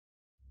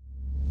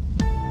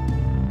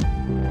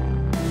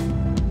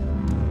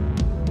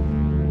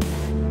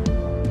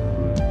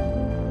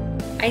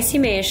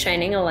ICMA is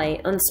shining a light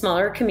on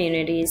smaller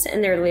communities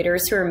and their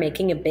leaders who are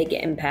making a big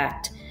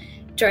impact.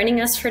 Joining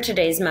us for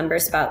today's Member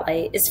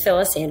Spotlight is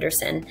Phyllis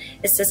Anderson,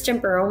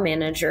 Assistant Borough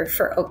Manager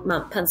for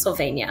Oakmont,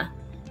 Pennsylvania.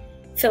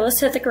 Phyllis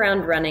hit the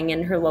ground running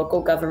in her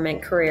local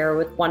government career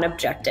with one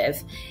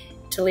objective: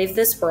 to leave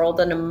this world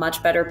in a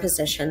much better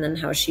position than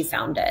how she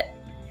found it.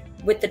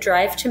 With the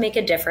drive to make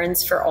a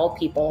difference for all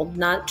people,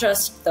 not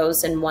just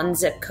those in one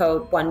zip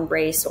code, one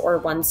race, or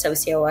one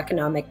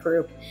socioeconomic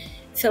group,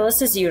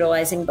 Phyllis is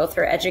utilizing both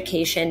her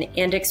education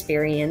and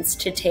experience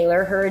to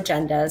tailor her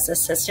agenda as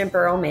Assistant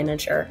Borough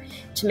Manager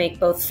to make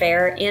both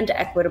fair and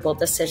equitable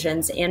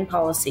decisions and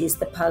policies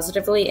that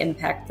positively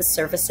impact the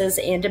services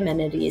and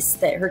amenities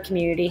that her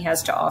community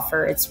has to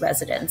offer its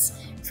residents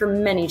for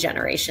many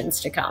generations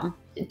to come.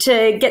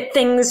 To get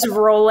things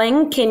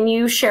rolling, can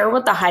you share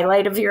what the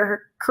highlight of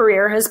your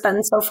career has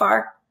been so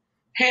far?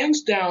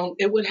 Hands down,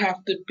 it would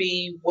have to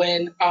be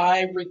when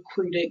I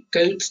recruited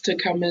goats to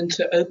come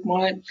into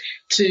Oakmont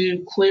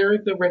to clear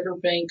the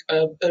riverbank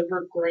of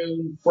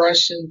overgrown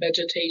brush and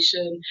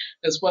vegetation,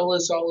 as well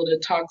as all of the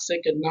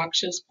toxic and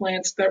noxious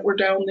plants that were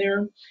down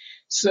there.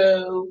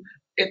 So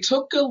it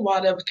took a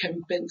lot of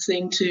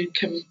convincing to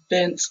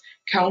convince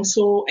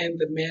council and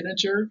the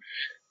manager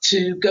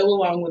to go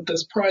along with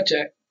this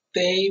project.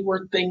 They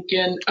were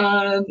thinking,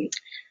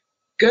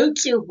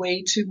 goats are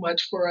way too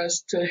much for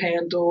us to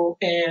handle,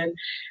 and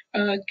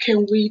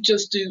can we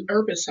just do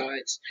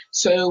herbicides?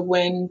 So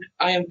when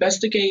I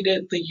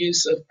investigated the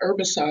use of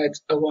herbicides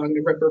along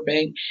the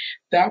riverbank,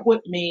 that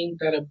would mean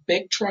that a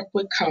big truck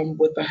would come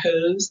with a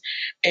hose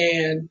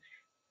and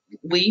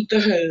lead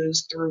the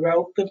hose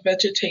throughout the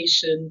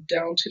vegetation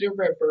down to the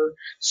river,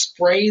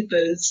 spray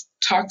those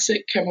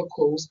toxic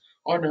chemicals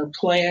on our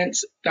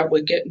plants that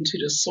would get into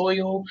the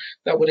soil,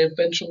 that would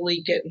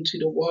eventually get into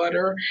the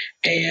water.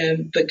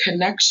 And the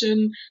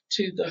connection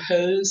to the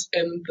hose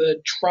and the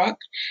truck,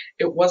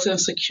 it wasn't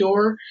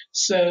secure.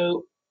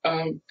 So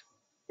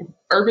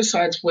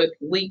herbicides would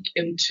leak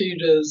into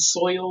the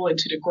soil,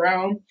 into the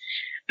ground.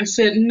 I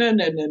said, no.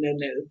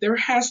 There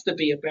has to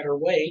be a better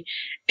way.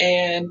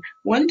 And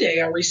one day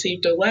I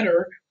received a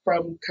letter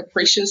from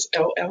Capricious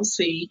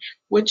LLC,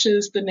 which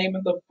is the name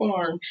of the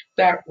farm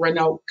that rent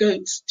out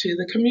goats to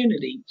the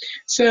community.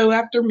 So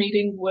after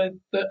meeting with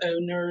the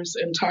owners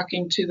and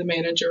talking to the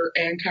manager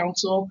and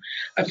council,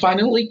 I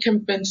finally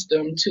convinced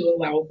them to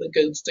allow the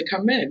goats to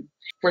come in.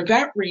 For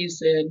that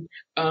reason,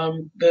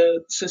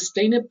 the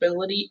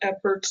sustainability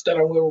efforts that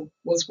I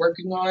was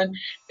working on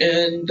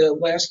in the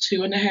last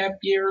 2.5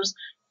 years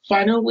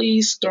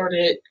finally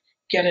started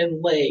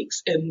getting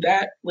legs, and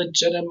that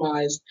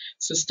legitimized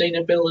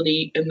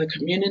sustainability in the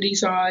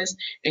community's eyes,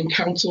 in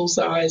council's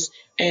eyes,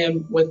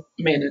 and with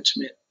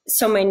management.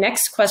 So my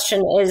next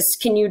question is,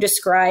 can you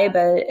describe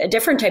a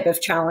different type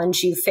of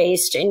challenge you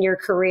faced in your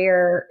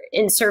career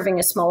in serving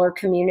a smaller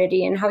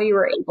community and how you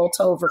were able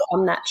to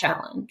overcome that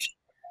challenge?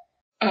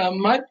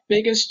 My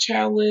biggest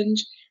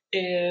challenge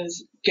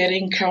is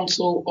getting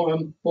council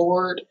on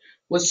board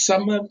with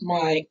some of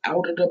my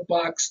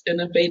out-of-the-box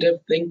innovative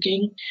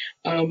thinking.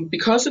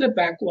 Because of the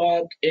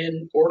backlog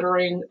in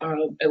ordering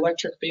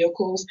electric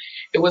vehicles,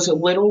 it was a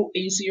little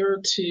easier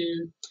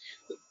to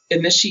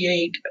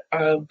initiate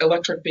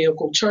electric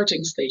vehicle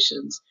charging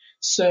stations.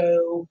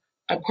 So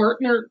I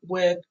partnered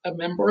with a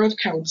member of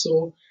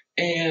council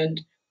and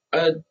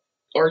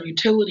our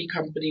utility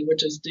company,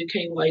 which is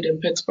Duquesne Light in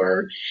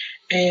Pittsburgh,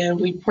 and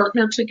we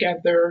partnered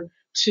together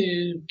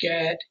to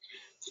get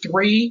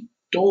 3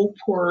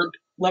 dual-port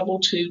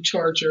level 2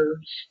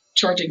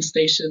 charging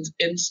stations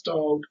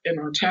installed in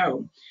our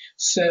town.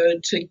 So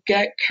to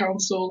get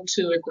council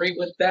to agree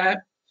with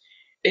that,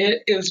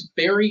 it is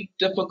very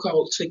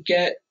difficult to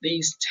get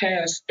these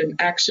tasks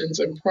and actions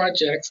and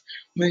projects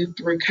moved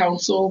through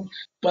council,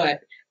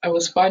 but I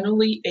was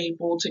finally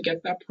able to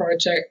get that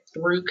project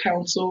through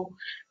council,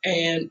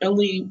 and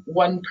only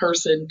one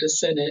person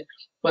dissented,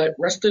 but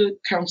rest of the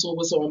council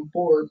was on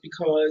board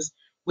because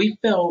we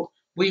felt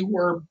we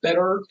were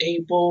better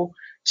able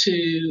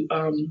to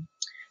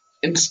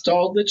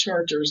install the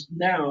chargers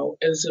now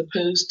as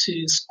opposed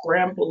to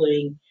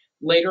scrambling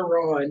later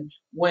on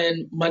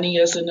when money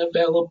isn't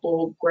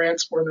available,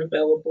 grants weren't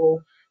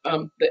available,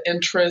 the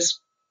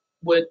interest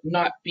would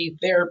not be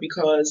there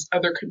because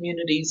other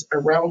communities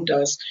around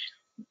us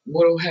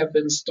will have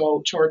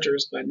installed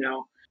chargers by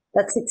now.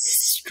 That's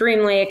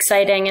extremely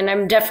exciting, and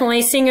I'm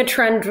definitely seeing a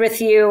trend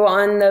with you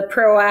on the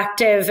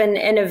proactive and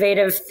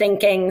innovative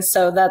thinking,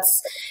 so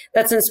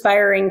that's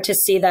inspiring to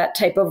see that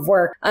type of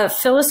work.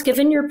 Phyllis,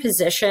 given your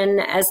position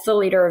as the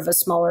leader of a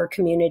smaller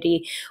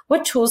community,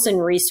 what tools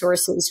and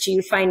resources do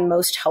you find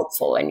most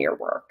helpful in your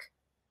work?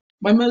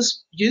 My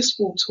most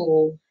useful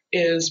tool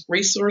is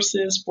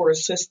resources for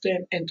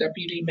assistant and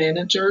deputy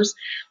managers.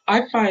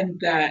 I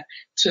find that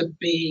to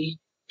be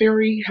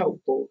very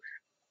helpful.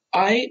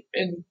 I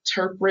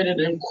interpret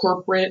and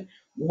incorporate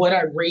what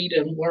I read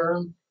and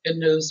learn in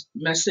those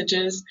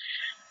messages.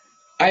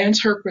 I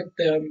interpret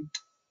them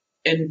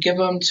and give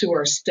them to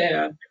our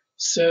staff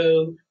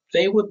so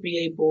they would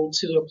be able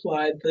to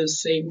apply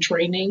those same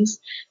trainings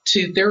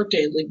to their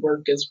daily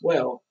work as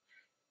well.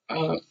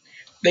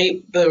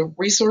 The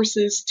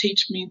resources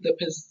teach me the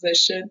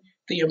position,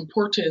 the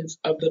importance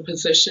of the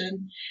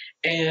position,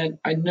 and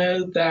I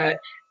know that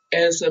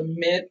as a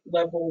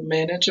mid-level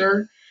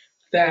manager,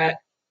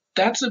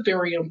 that's a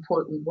very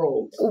important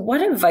role.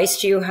 What advice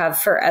do you have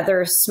for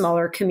other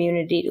smaller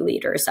community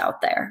leaders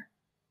out there?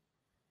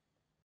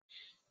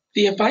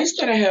 The advice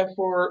that I have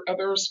for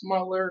other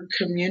smaller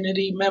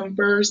community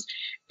members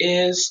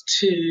is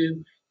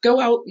to go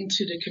out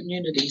into the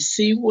community,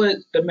 see what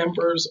the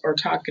members are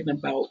talking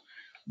about,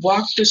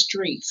 walk the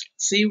streets,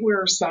 see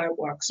where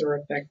sidewalks are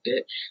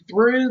affected.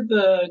 Through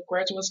the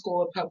Graduate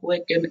School of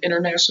Public and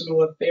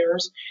International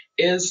Affairs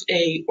is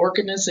an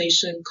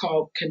organization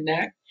called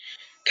Connect.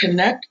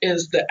 Connect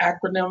is the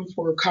acronym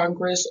for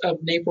Congress of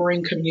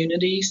Neighboring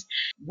Communities.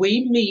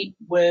 We meet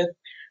with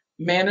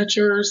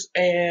managers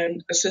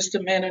and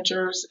assistant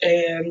managers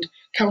and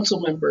council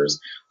members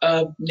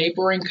of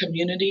neighboring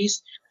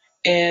communities,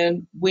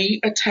 and we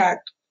attack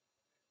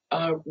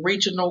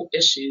regional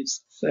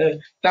issues. So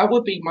that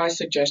would be my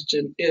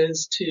suggestion,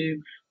 is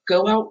to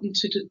go out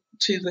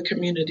into the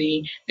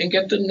community and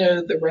get to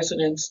know the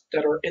residents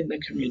that are in the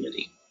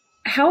community.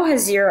 How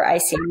has your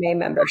ICMA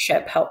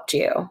membership helped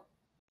you?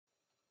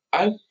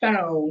 I've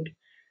found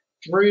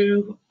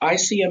through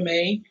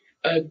ICMA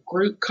a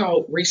group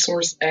called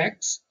Resource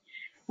X.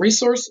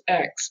 Resource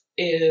X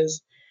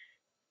is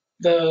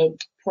the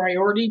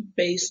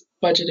priority-based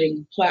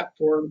budgeting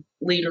platform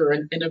leader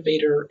and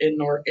innovator in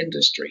our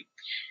industry.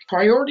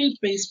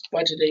 Priority-based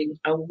budgeting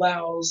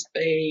allows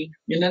a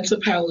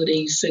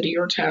municipality, city,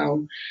 or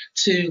town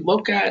to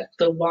look at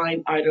the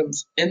line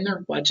items in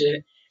their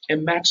budget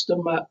and match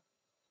them up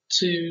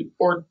to,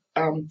 or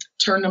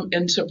turn them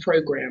into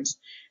programs.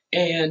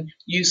 And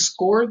you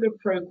score the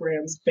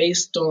programs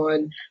based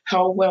on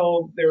how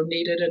well they're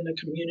needed in the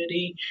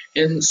community.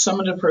 And some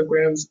of the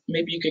programs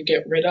maybe you could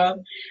get rid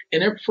of,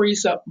 and it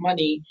frees up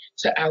money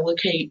to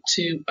allocate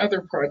to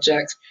other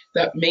projects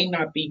that may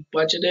not be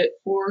budgeted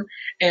for.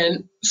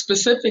 And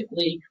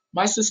specifically,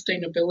 my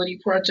sustainability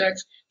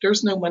projects,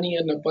 there's no money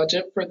in the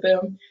budget for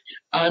them.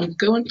 I'm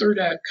going through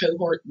that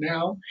cohort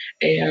now,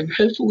 and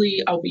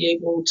hopefully I'll be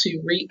able to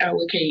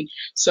reallocate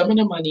some of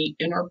the money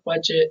in our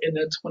budget in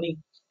the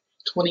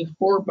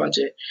 2024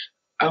 budget.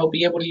 I'll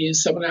be able to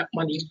use some of that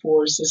money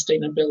for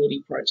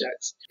sustainability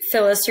projects.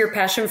 Phyllis, your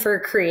passion for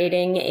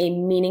creating a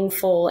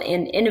meaningful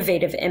and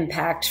innovative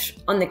impact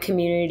on the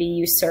community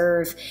you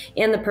serve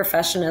and the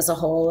profession as a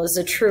whole is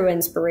a true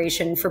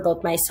inspiration for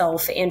both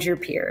myself and your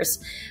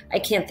peers. I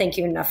can't thank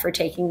you enough for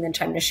taking the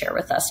time to share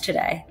with us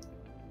today.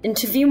 And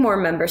to view more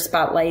member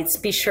spotlights,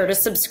 be sure to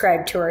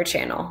subscribe to our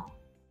channel.